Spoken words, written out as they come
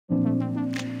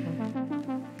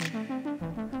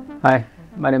Hi,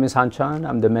 my name is Han Chan.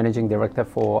 I'm the Managing Director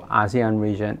for ASEAN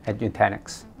region at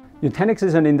Nutanix. Nutanix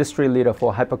is an industry leader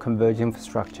for hyperconverged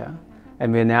infrastructure,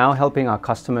 and we're now helping our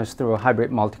customers through a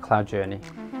hybrid multi-cloud journey.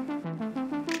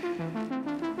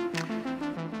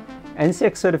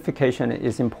 NCX certification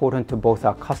is important to both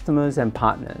our customers and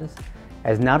partners,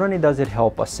 as not only does it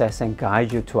help assess and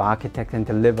guide you to architect and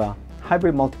deliver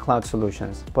hybrid multi-cloud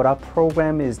solutions, but our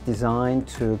program is designed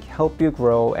to help you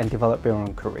grow and develop your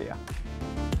own career.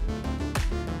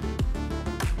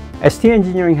 ST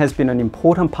Engineering has been an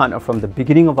important partner from the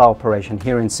beginning of our operation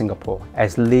here in Singapore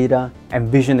as leader and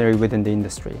visionary within the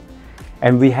industry.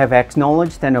 And we have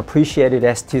acknowledged and appreciated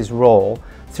ST's role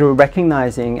through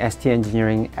recognizing ST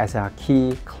Engineering as our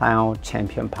key cloud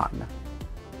champion partner.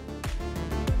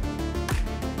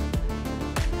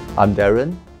 I'm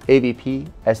Darren, AVP,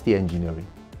 ST Engineering.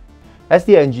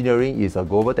 ST Engineering is a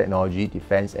global technology,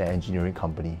 defense and engineering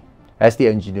company. ST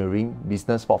Engineering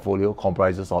business portfolio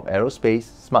comprises of aerospace,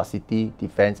 smart city,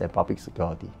 defense and public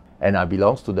security. And I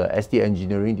belongs to the ST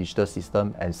Engineering digital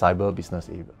system and cyber business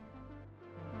area.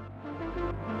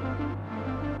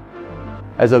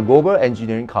 As a global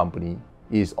engineering company,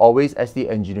 it is always ST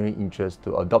Engineering interest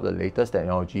to adopt the latest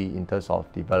technology in terms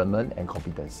of development and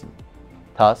competency.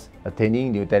 Thus,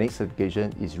 attaining Nutanix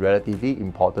certification is relatively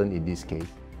important in this case.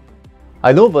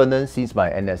 I know Vernon since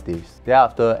my NS days,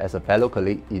 thereafter as a fellow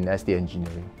colleague in ST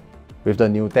Engineering. With the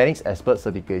Nutanix Expert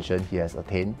certification he has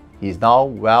attained, he is now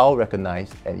well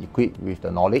recognized and equipped with the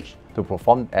knowledge to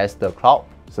perform as the cloud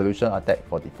solution architect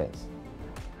for defense.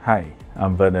 Hi,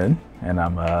 I'm Vernon and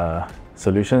I'm a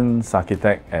solutions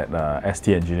architect at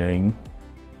ST Engineering.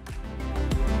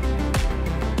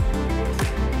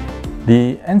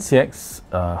 The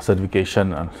NCX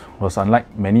certification was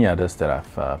unlike many others that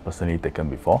I've personally taken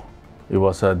before. It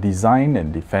was a design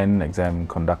and defend exam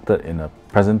conducted in a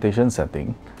presentation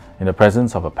setting in the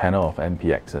presence of a panel of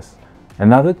NPXs.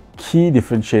 Another key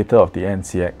differentiator of the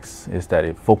NCX is that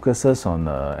it focuses on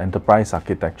enterprise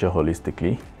architecture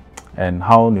holistically and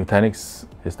how Nutanix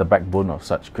is the backbone of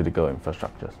such critical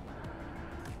infrastructures.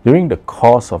 During the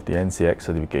course of the NCX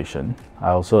certification, I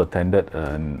also attended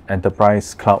an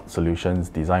enterprise cloud solutions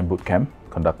design bootcamp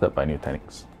conducted by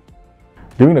Nutanix.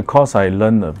 During the course, I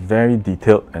learned a very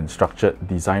detailed and structured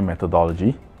design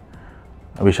methodology,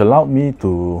 which allowed me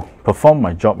to perform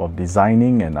my job of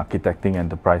designing and architecting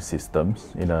enterprise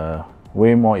systems in a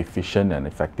way more efficient and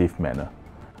effective manner.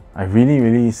 I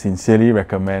really sincerely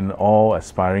recommend all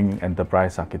aspiring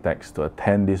enterprise architects to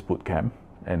attend this bootcamp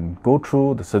and go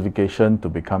through the certification to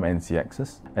become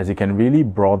NCXs, as it can really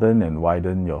broaden and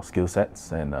widen your skill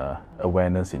sets and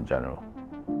awareness in general.